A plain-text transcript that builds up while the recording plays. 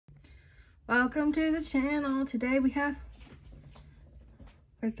Welcome to the channel. Today we have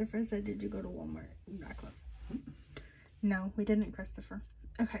Christopher said, did you go to Walmart in Radcliffe? No, we didn't, Christopher.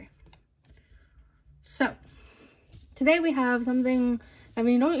 Okay. So, today we have something that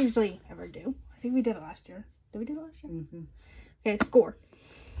we don't usually ever do. I think we did it last year. Did we do it last year? Mm-hmm. Okay, score.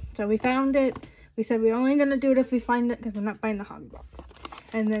 So we found it. We said we're only going to do it if we find it because we're not buying the hobby box.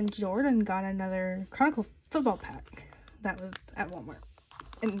 And then Jordan got another Chronicle football pack that was at Walmart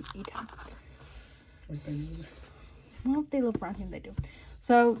in E-Town. Well, if they live around here, they do.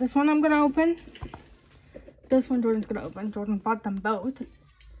 So this one I'm going to open. This one Jordan's going to open. Jordan bought them both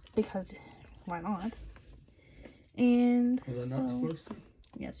because why not? And was I not supposed to?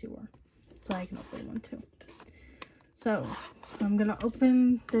 Yes, you were. So I can open one too. So I'm going to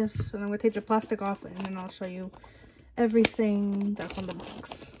open this and I'm going to take the plastic off and then I'll show you everything that's on the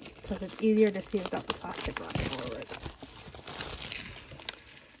box because it's easier to see without the plastic wrapping over it.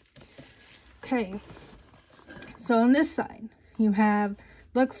 Okay. So on this side, you have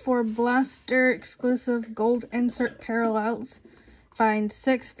look for Blaster exclusive gold insert parallels. Find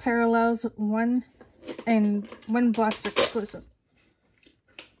 6 parallels, one Blaster exclusive.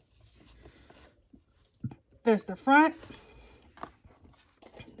 There's the front.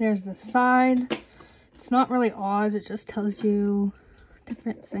 There's the side. It's not really odd. It just tells you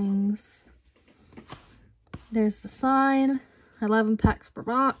different things. There's the side. 11 packs per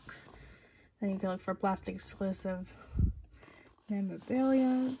box. Then you can look for plastic exclusive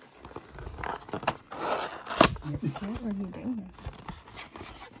memorabilia. What are you doing?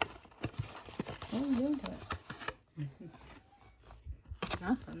 What are you doing to it?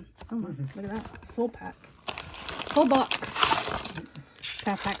 Nothing. Oh my, look at that. Full pack. Full box.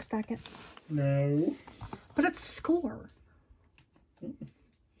 Can I pack stack it? No. But it's score.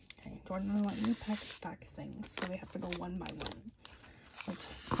 Okay, Jordan will let me pack stack things, so we have to go one by one. Which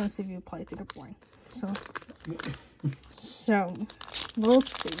most of you probably think are boring. So we'll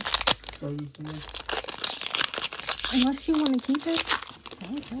see. Unless you want to keep it.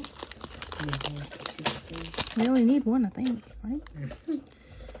 Okay. We only need one, I think, right?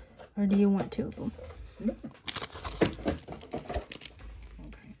 Or do you want 2 of them? No.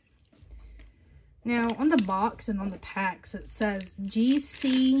 Okay. Now, on the box and on the packs, it says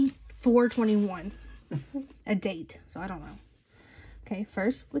GC 421. A date, so I don't know. Okay,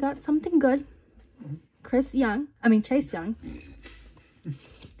 first we got something good. Chase Young.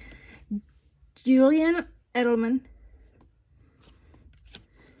 Julian Edelman.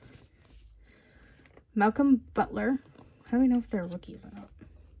 Malcolm Butler. How do we know if they're rookies or not?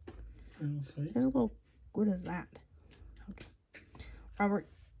 There's a little, what is that? Okay. Robert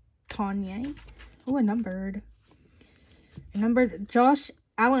Tonyan. Oh, a numbered Josh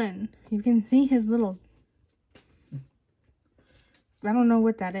Allen. You can see his little, I don't know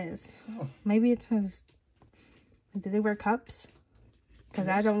what that is. Oh. Maybe it's his, do they wear cups? Because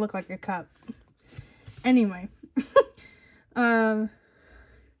I don't look like a cup. Anyway.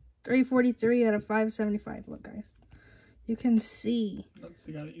 343 out of 575. Look, guys. You can see. That's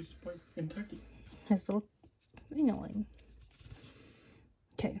the guy that used to play for Kentucky. His little feeling.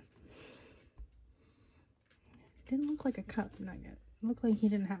 Okay. Didn't look like a cup. Not yet. Looked like he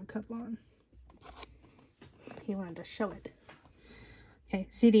didn't have a cup on. He wanted to show it. Okay.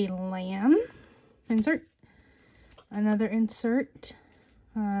 CeeDee Lamb. Insert. Another insert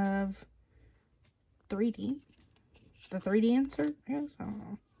of 3D. The 3D insert, I guess? I don't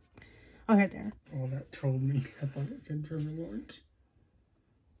know. Okay, there. Oh, that trolled me. I thought it said Trevor Lawrence.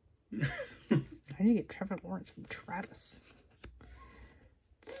 How did you get Trevor Lawrence from Travis?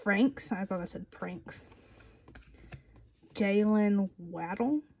 Franks? I thought I said pranks. Jalen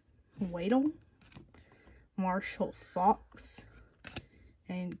Waddle. Marshall Fox.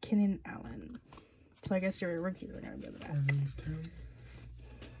 And Keenan Allen. So I guess your rookies are going to be the back.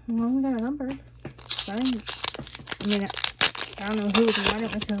 Well, we got a number. I mean, I don't know who was writing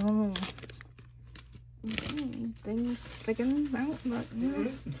it because I don't know. Things sticking out, but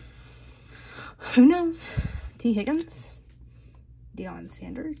who knows? T. Higgins, Deion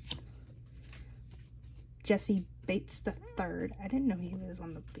Sanders, Jesse Bates III. I didn't know he was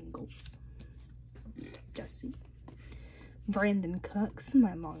on the Bengals. Jesse. Brandon Cooks,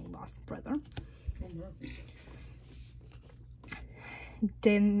 my long lost brother.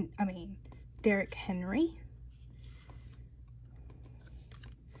 Derrick Henry.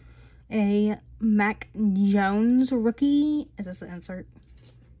 A Mac Jones rookie. Is this an insert?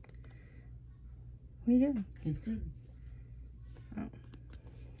 What are you doing? He's good. Oh.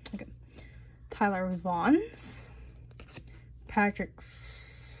 Okay. Tyler Vaughns. Patrick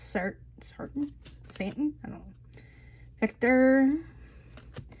Santon? I don't know. Victor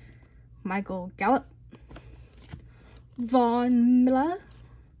Michael Gallup, Von Miller,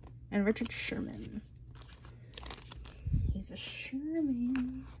 and Richard Sherman. He's a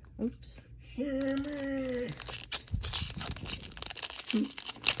Sherman. Oops. Sherman.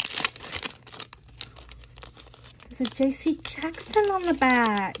 There's a J.C. Jackson on the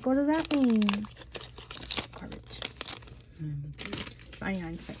back. What does that mean? Garbage.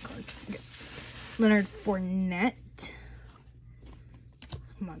 99-cent card. Okay. Leonard Fournette.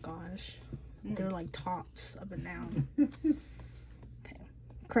 Oh my gosh. They're like tops up and down. Okay.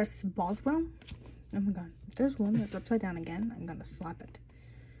 Chris Boswell. Oh my god. If there's one that's upside down again, I'm gonna slap it.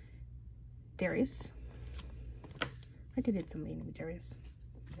 Darius. I did somebody named Darius.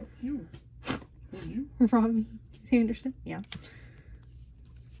 You. Who you? Robbie Anderson. Yeah.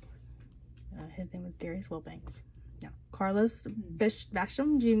 His name was Darius Wilbanks. Yeah. Carlos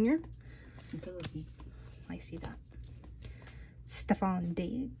Basham Jr. I see that. Stephon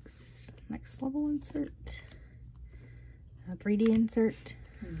Diggs. Next level insert. 3D insert.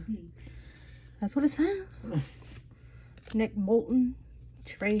 That's what it says. Nick Bolton.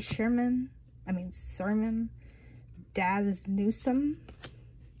 Trey Sermon. Daz Newsome.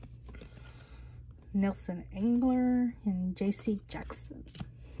 Nelson Engler. And J.C. Jackson.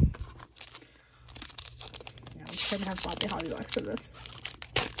 Yeah, I'm sure to have Bobby Hollywacks of this.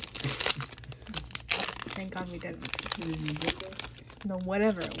 Thank God we didn't. No,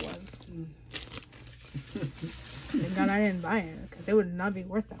 whatever it was. Thank God I didn't buy it, because it would not be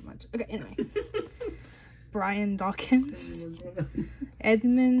worth that much. Okay, anyway. Brian Dawkins.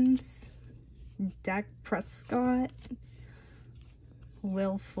 Edmonds. Dak Prescott.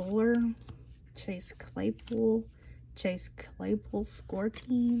 Will Fuller. Chase Claypool. Chase Claypool score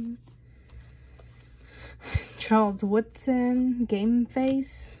team. Charles Woodson. Game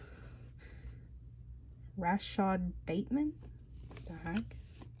Face. Rashad Bateman. What the heck?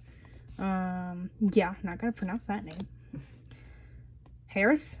 Yeah, not gonna pronounce that name.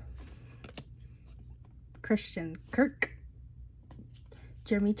 Harris. Christian Kirk.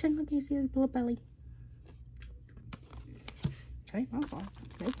 Jeremy Chin. Look, you see his little belly. Okay, I'm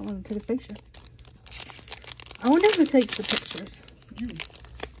gonna take a picture. I wonder who takes the pictures.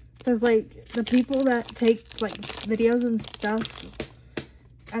 Because, like, the people that take, like, videos and stuff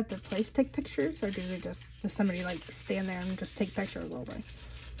at their place take pictures, or does somebody, like, stand there and just take pictures all day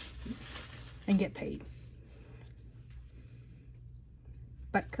and get paid?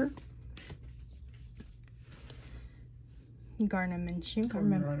 Butker. Gardner Minshew. I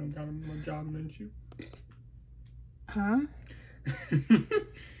don't got him a job, Minshew. Huh?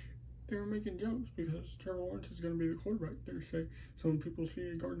 They were making jokes because Trevor Lawrence is going to be the quarterback. They say, so when people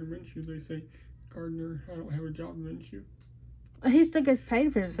see Gardner Minshew, they say, Gardner, I don't have a job, Minshew. He still gets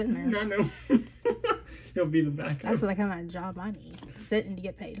paid for sitting there. I know. He'll be the backup. That's the kind of job I need. Sitting to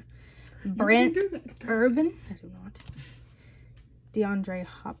get paid. Brent Urban. I do not. DeAndre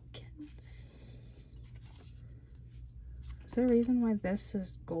Hopkins. Is there a reason why this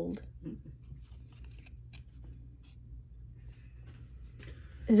is gold?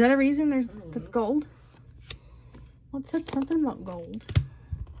 Is that a reason that's gold? Well, it said something about gold.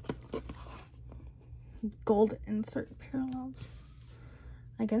 Gold insert parallels.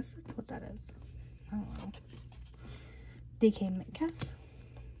 I guess that's what that is. I don't know. DK Metcalf.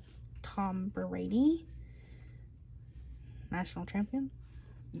 Tom Brady. National champion.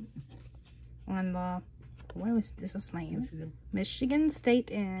 And this is Miami. Michigan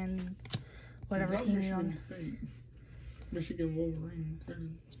State and whatever team you're on. State. Michigan Wolverines.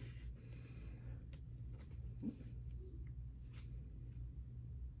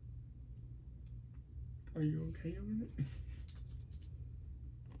 Are you okay with it?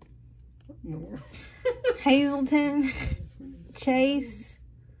 No. Hazelton. Chase.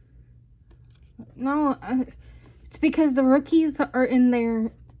 No, it's because the rookies are in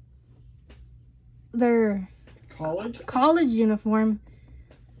their college uniform,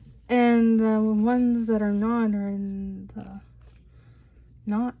 and the ones that are not are in the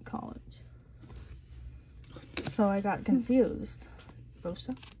not college. So I got confused.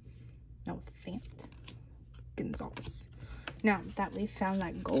 Bosa? No, Fant. Gonzalez. Now that we found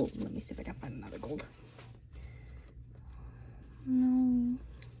that gold, let me see if I can find another gold. No.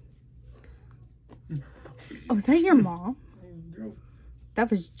 Oh, is that your mom? That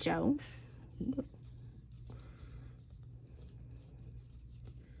was Joe.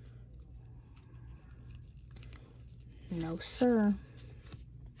 No, sir.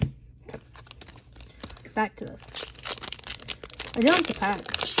 Okay. Back to this. I do like the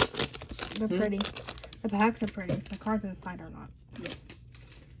packs. They're pretty. The packs are pretty. The cards inside are not. Yeah.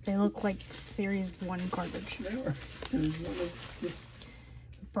 They look like Series 1 garbage. They are.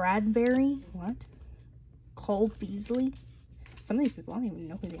 Bradbury. What? Cole Beasley. Some of these people, I don't even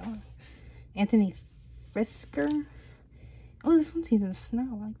know who they are. Anthony Frisker. Oh, this one sees in the snow.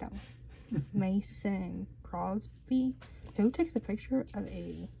 I like that one. Mason Crosby. Who takes a picture of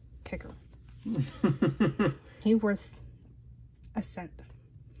a kicker? He worth a cent.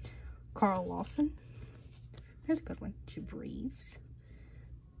 Carl Lawson. Here's a good one. Drew Brees.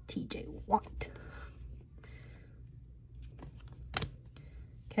 TJ Watt.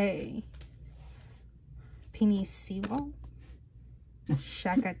 Okay. Penny Sewell.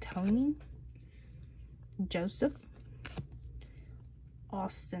 Shaka Tony. Joseph.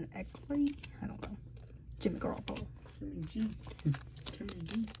 Austin Eckler. I don't know. Jimmy Garoppolo. Jimmy G. Jimmy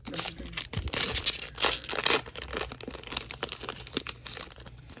G.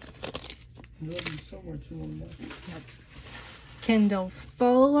 There's so much you want to know. Yep. Kendall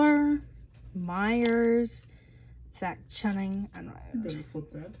Fuller. Myers. Zach Chunning. And You better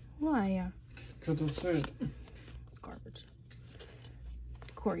flip that. why? Because that's it. Garbage.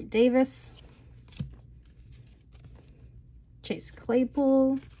 Corey Davis. Chase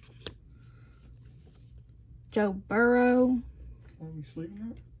Claypool. Joe Burrow. Are we sleeping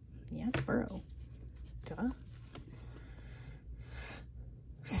now? Yeah, Burrow. Duh.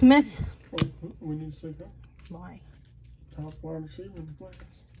 Smith. Oh, we need to sleep now. Why? Top wide receiver in the class.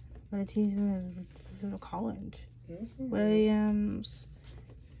 But it's he's in a college. Yes, Williams.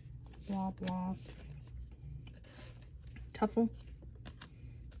 Blah, blah. Tuffle.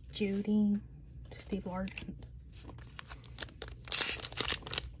 Judy. Steve Largent.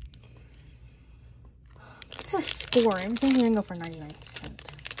 What's the score? Everything's gonna go for 99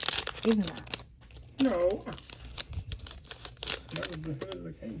 cents. Even that. No. That was the head of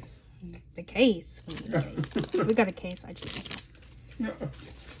the case. The case. We need a case. We got a case. I choose myself. No.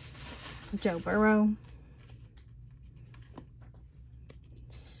 Joe Burrow.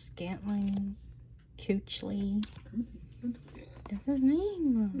 Scantling. Coochly. That's his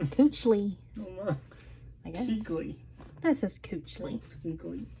name. Coochly. Oh my. I guess. Cheekly. That says Coochly.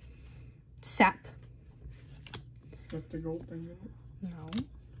 Cheekly. Sap. That's the gold thing, isn't it? No.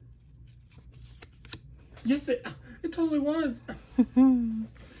 Yes, it totally was.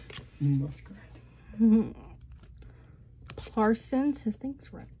 Muskrat. Parsons. His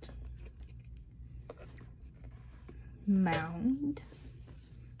thing's right. Mound.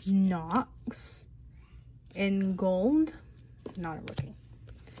 Knox. In gold. Not a rookie.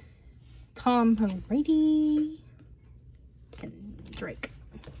 Tom Brady. And Drake.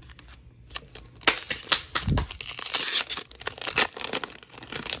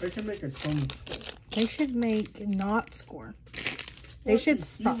 They can make a sum. They should make not score. They should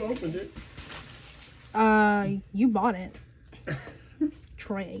stop. You opened it. You bought it.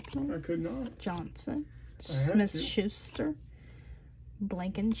 Troy Aikman. I could not. Johnson. I had Smith to. Schuster.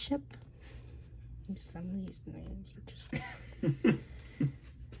 Blankenship. Some of these names are just...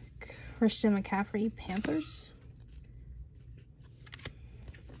 Christian McCaffrey. Panthers.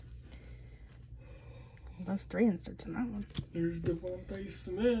 Those 3 inserts in that one. Here's Devontae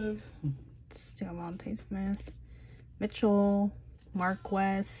Smith. Devontae Smith. Mitchell.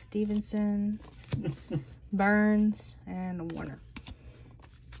 Marquez. Stevenson. Burns. And Warner.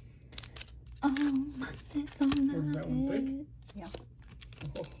 Oh, my it's on Was that one thick? Yeah.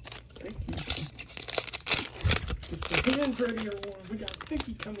 Oh, thank you. It's the hands ready or one. We got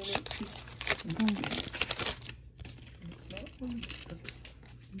Vicky coming in.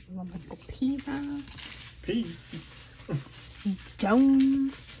 Michael Piva. P.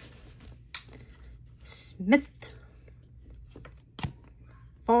 Jones. Smith.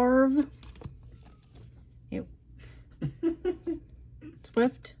 Favre. Ew.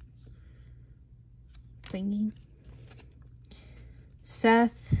 Swift. Thingy.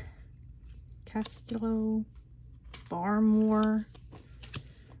 Seth. Castillo. Barmore.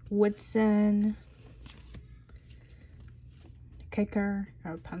 Woodson. Kicker.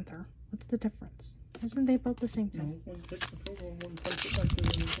 Or punter. What's the difference? Isn't they both the same thing? No, one takes the field goal, one punch it back to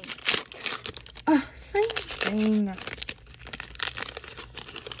the Same thing.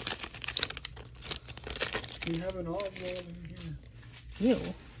 We have an odd one in here. Ew.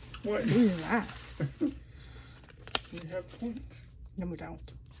 What? Do that. We have points. No, we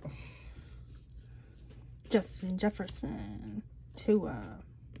don't. Justin Jefferson. Tua.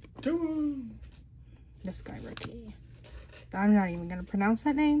 This guy rookie. I'm not even going to pronounce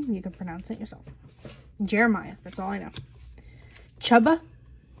that name. You can pronounce it yourself. Jeremiah. That's all I know. Chuba.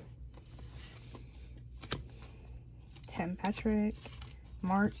 Tim Patrick.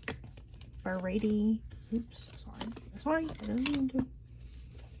 Mark. Brady. Oops. Sorry. I didn't mean to.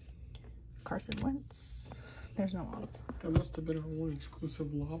 Carson Wentz. There's no odds. That must have been our one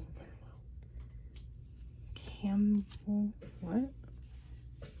exclusive lava parallel. Campbell, what?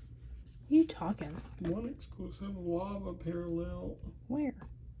 What are you talking? One exclusive lava parallel. Where?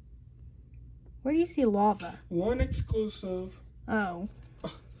 Where do you see lava? One exclusive. Oh.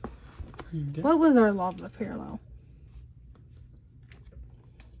 You did? What was our lava parallel?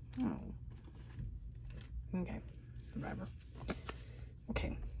 Oh. Okay. Whatever.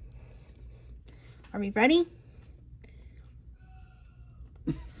 Okay. Are we ready?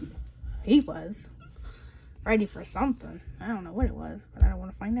 He was. Ready for something. I don't know what it was, but I don't want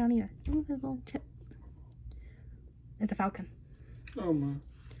to find out either. Ooh, his little chip. It's a falcon. Oh my.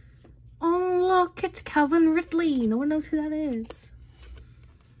 Oh, look, it's Calvin Ridley. No one knows who that is.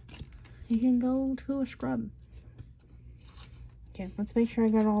 He can go to a scrub. Okay, let's make sure I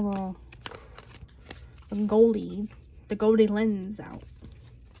got all the Goldie lens out.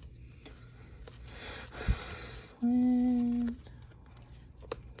 And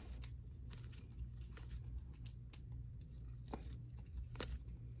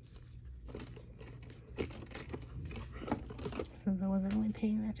since I wasn't really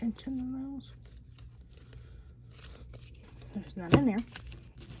paying attention to those. There's none in there.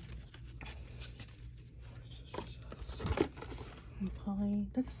 Probably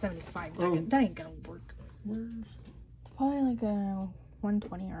that's a 75. Oh. That ain't gonna work. Where's? Probably like a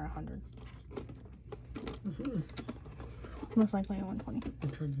 120 or 100. Most likely a 120. I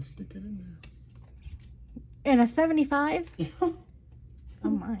tried to stick it in And a 75? there. Oh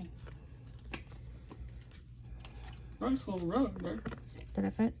my. Nice little rug there. Did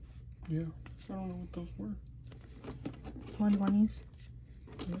it fit? Yeah. I don't know what those were. 120s.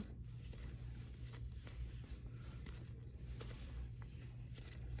 Yeah.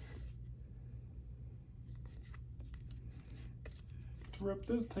 To rip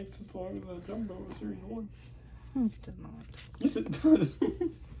this takes as long as a Jumbo Series 1. It does not. Yes, it does.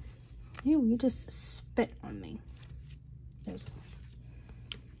 You just spit on me. There's...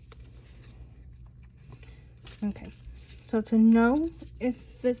 Okay. So to know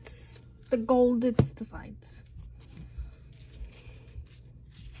if it's the gold, it's the sides.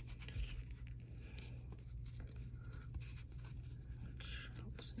 I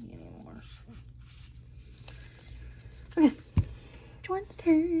don't see anymore. So. Okay. Jordan's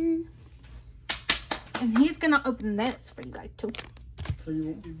turn. And he's gonna open this for you guys too. So you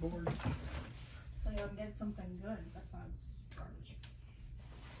won't be bored. So you'll get something good besides garbage.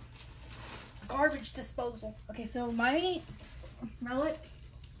 Garbage disposal. Okay, so my relic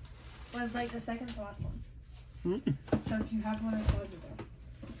was like the second to last one. So if you have one, it's all there.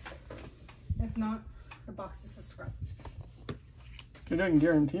 If not, the box is a scrub. It doesn't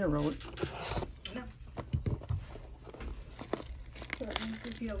guarantee a relic. No. So that means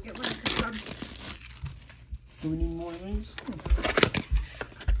if you don't get one, it's a scrub. Do we need more of these?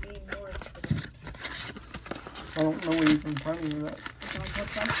 You need more of it. I don't know where you can find any of that. Don't put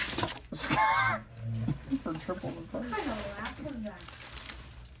them. For triple the price. What kind of laugh was that?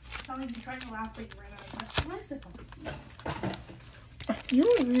 It's not like you're trying to laugh, but you ran out of breath. Why is this on the seat? You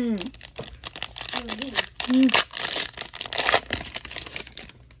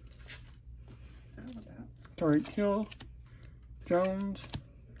Tariq Hill, Jones,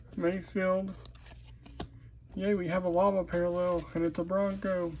 Mayfield. Yay, we have a lava parallel, and it's a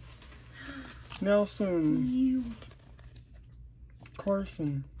Bronco. Nelson. You.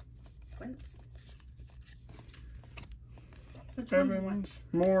 Carson. Twins. Which one's Evans.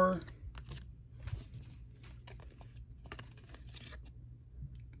 Moore.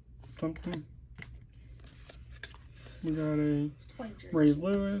 Something. We got a what? Ray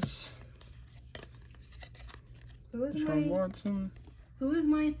Lewis. Who is Sean Watson. Who is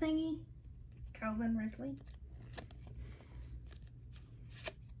my thingy? Calvin Ridley.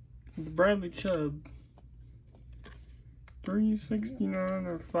 Bradley Chubb. 369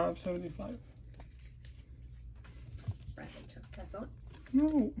 or 575. Bradley Chubb. Can I sell it?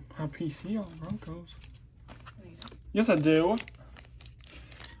 No, I PC on Broncos. There you go. Yes, I do.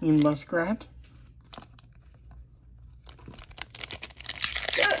 You muskrat.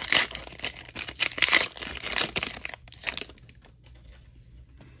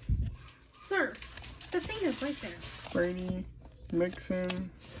 Sir, the thing is right there. Brady, Mixon,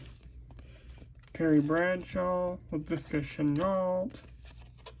 Terry Bradshaw, LaVisca Chenault,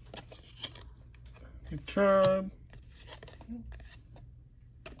 Chubb,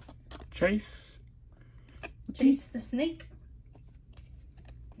 Chase, Chase the snake.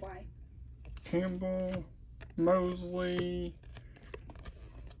 Why? Campbell, Mosley,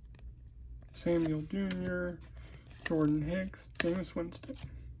 Samuel Jr., Jordan Hicks, James Winston.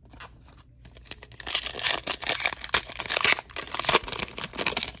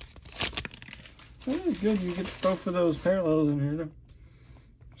 Oh, good. You get both of those parallels in here, though.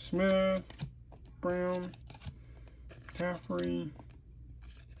 Smith, Brown, Caffrey.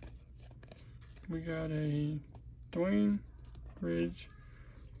 We got a Dwayne, Ridge,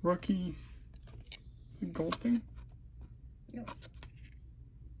 rookie, Golding. Yep.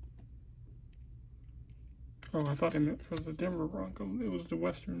 Oh, I thought I meant for the Denver Broncos. It was the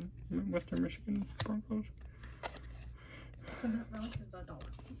Western Michigan Broncos. $1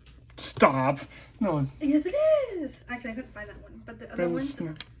 Stop! No. Yes, it is. Actually, I couldn't find that one, but the other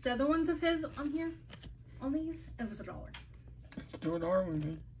ones of his on here, on these, it was $1. Let's do $1 with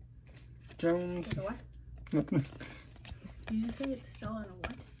me. Jones. It's a what? Nothing. Did you just say it's still in a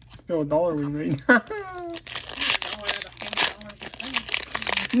what? Still $1 we made.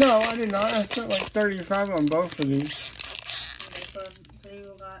 No, I did not. I spent like $35 on both of these. Okay, so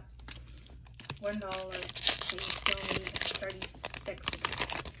you got $1, so you still need 36.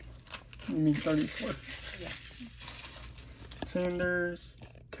 You need 34. Yeah. Sanders.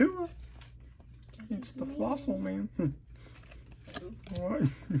 Tua. It's the fossil man. What?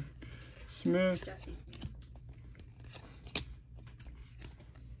 Smith. Jesse's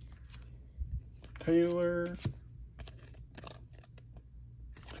Taylor.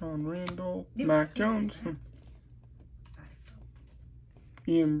 John Randall. Mac Jones.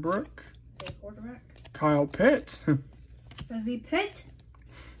 Ian Brook. Is he a quarterback? Kyle Pitts. Is he Pitt?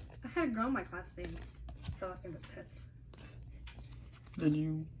 I had a girl in my class name. Her last name was Pitts. Did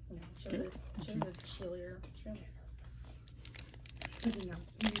you? No, she was a cheerleader. No,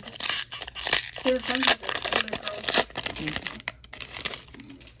 she was friends with older girls.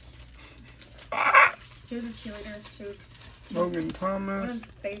 She was a cheerleader. She was Logan one Thomas. of the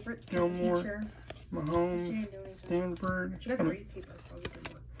favorites. Gilmore. Teacher. She Mahomes. didn't do anything. Stanford. She got to read paper for we did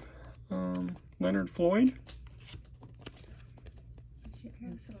work. Leonard Floyd. She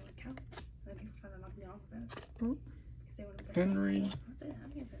kind of sit on the couch. I think trying to knock me off of it. Oh. They wanted to Henry.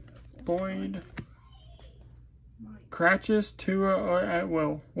 Boyd. Boyd. Cratchis. Tua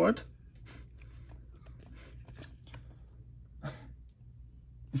Atwell. What?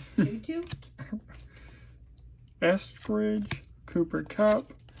 Tutu? Eskridge. Cooper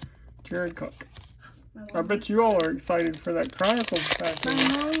Cup. Jared Cook. I bet you all are excited for that Chronicles pack. My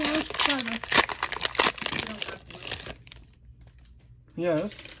mom was trying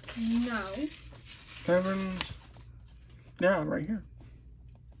Yes. No. Evans. Yeah, right here.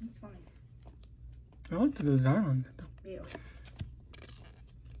 That's funny. I like the design on it though. Ew.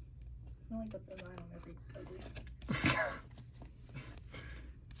 I like the design on every ugly.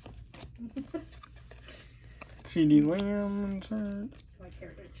 CD Lamb insert. Like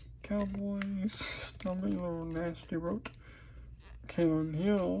Heritage. Cowboys. Stumbling little nasty rote. Kalen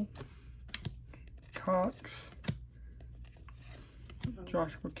Hill. Cox.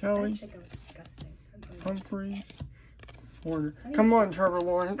 Joshua Kelly. That chicken was disgusting. Humphreys. Warner. Come on, Trevor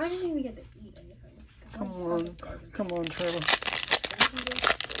Lawrence. I didn't even get to eat anything. Come on. Come on, Trevor.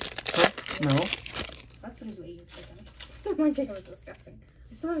 Huh? No. That's because you ate your chicken. My chicken was disgusting.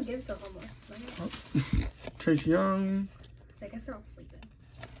 I still haven't given it to homeless. Chase Young. I guess they're all sleeping.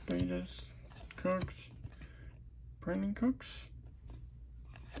 Davis. Cooks. Brandon Cooks.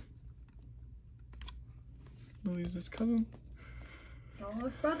 Louise's cousin.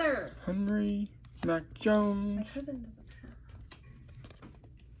 Almost brother. Henry. Mac My Jones. cousin doesn't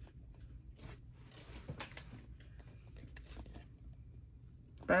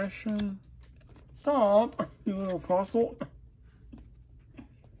have. Basham. Stop, you little fossil.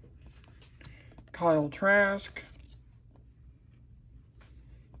 Kyle Trask.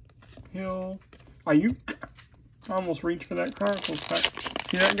 Hill. Ayuk. I almost reached for that Chronicles pack.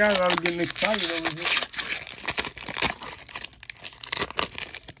 See that guy? I was getting excited over here.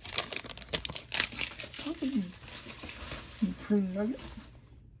 You true nugget.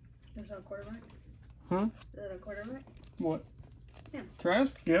 There's no quarterback? Huh? Is it a quarterback? What? Yeah.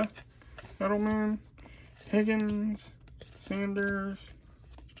 Trask? Yeah. Edelman. Higgins. Sanders.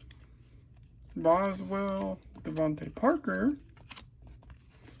 Boswell. Devontae Parker.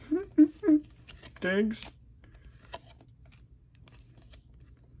 Diggs.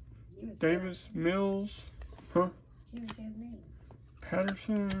 Davis. Mills. Huh? You didn't say his name.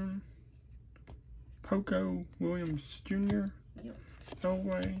 Patterson. Poco. Williams Jr. Yep.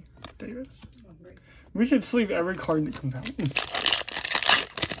 Elway. Davis. Oh, great. We should sleeve every card that comes out.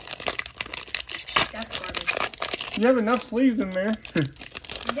 That's garbage. You have enough sleeves in there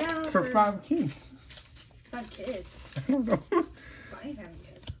Yeah. for 5 kids. 5 kids. I don't know. I ain't having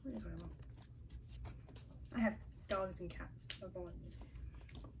kids. What are you talking about? I have dogs and cats. That's all I need.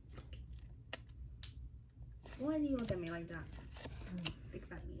 Why do you look at me like that? Big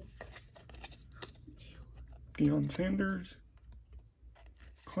fat me. Deion Sanders,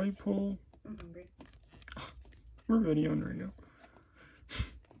 Claypool. I'm hungry. We're videoing right now.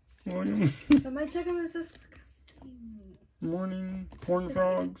 Williams. But my chicken was disgusting. Morning. Horn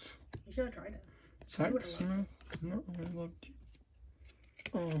Frogs. You should have tried it. Zach Smith. No, I loved you.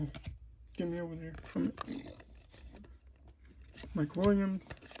 Oh, get me over there. Mike Williams,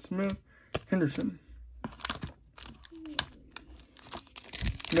 Smith, Henderson.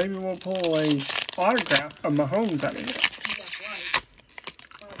 Maybe we'll pull a autograph of Mahomes out of it. That's right.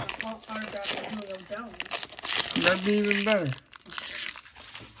 Autograph of Julio Jones. That'd be even better.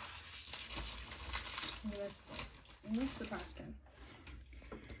 You missed the trash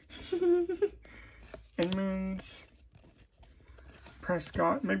can. Edmonds,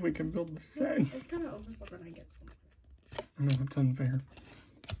 Prescott. Maybe we can build the set. It's kind of overflow when I get some. No, it's unfair.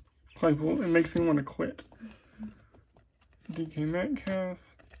 Claypool, it makes me want to quit. DK Metcalf.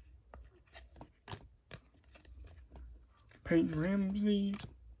 Peyton Ramsey.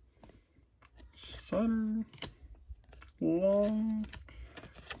 Sutter. Long.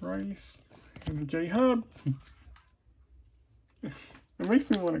 Rice. And J Hub. It makes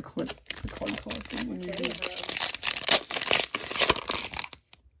me want to quit the card collecting when you do it.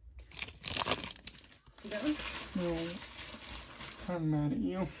 No, I'm mad at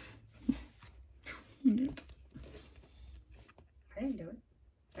you. You did it. I didn't do it.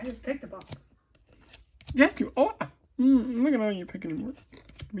 I just picked the box. You have to. Oh, look at how you pick anymore.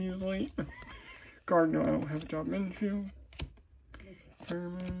 Beasley. Gardner, I don't have a job. Minshew.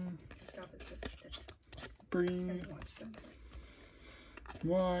 Herman. This job is just sit. Breed.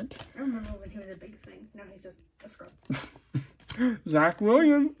 What? I remember when he was a big thing. Now he's just a scrub. Zach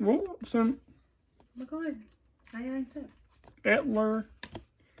Williams. Wilson. Oh my god. 99 cents. Etler.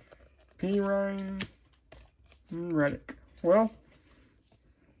 P. Ryan. And Reddick. Well.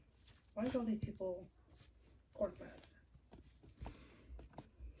 Why is all these people quarterbacks?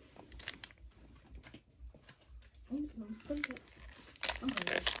 Oh, I'm supposed to. I'm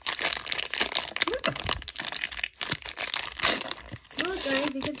hungry. Look,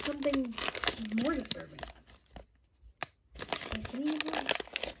 guys, you get something more disturbing. Like, can you do that?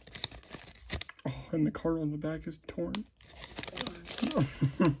 Oh, and the card on the back is torn.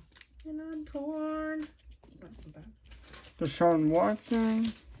 You're not torn. Deshaun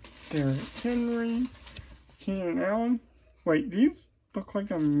Watson. Derrick Henry. Keenan Allen. Wait, these look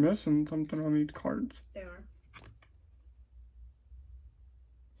like I'm missing something on these cards. They are.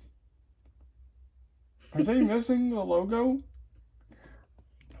 Are they missing the logo?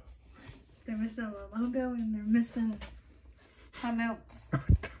 They're missing the logo and they're missing something else.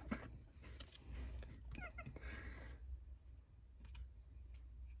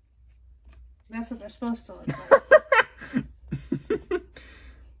 That's what they're supposed to look like.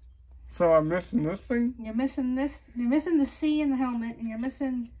 So I'm missing this thing? You're missing this. You're missing the C in the helmet, and you're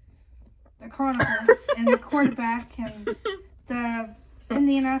missing the Chronicles and the quarterback and the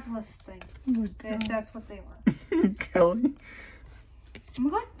Indianapolis thing. Oh That's what they were. Kelly. Oh my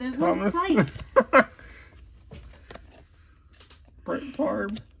god, there's one Thomas. right. Brett Favre.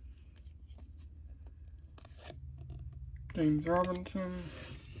 James Robinson.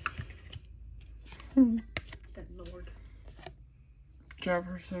 Good lord.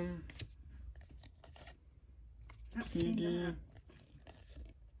 Jefferson. Not seen CD. that.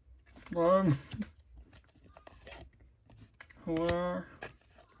 Love. Hilaire.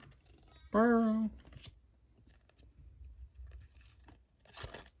 Burrow.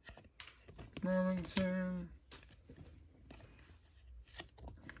 Robinson.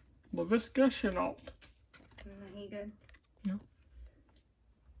 LaVisca Chenault. Isn't he good? Yeah.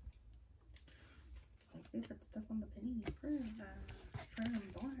 They put stuff on the penny for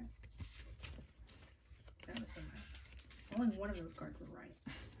black. That was so nice. Only one of those cards were right.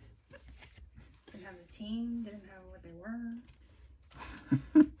 Didn't have the team, didn't have what they were.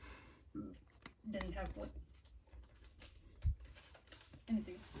 Didn't have what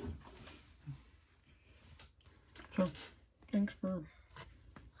anything. So, thanks for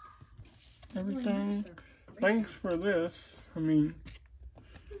everything. Thanks for this. I mean,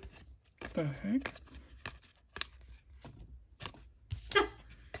 the heck?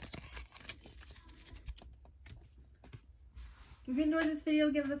 If you enjoyed this video,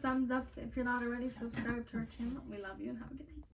 give it a thumbs up. If you're not already, subscribe to our channel. We love you and have a good day.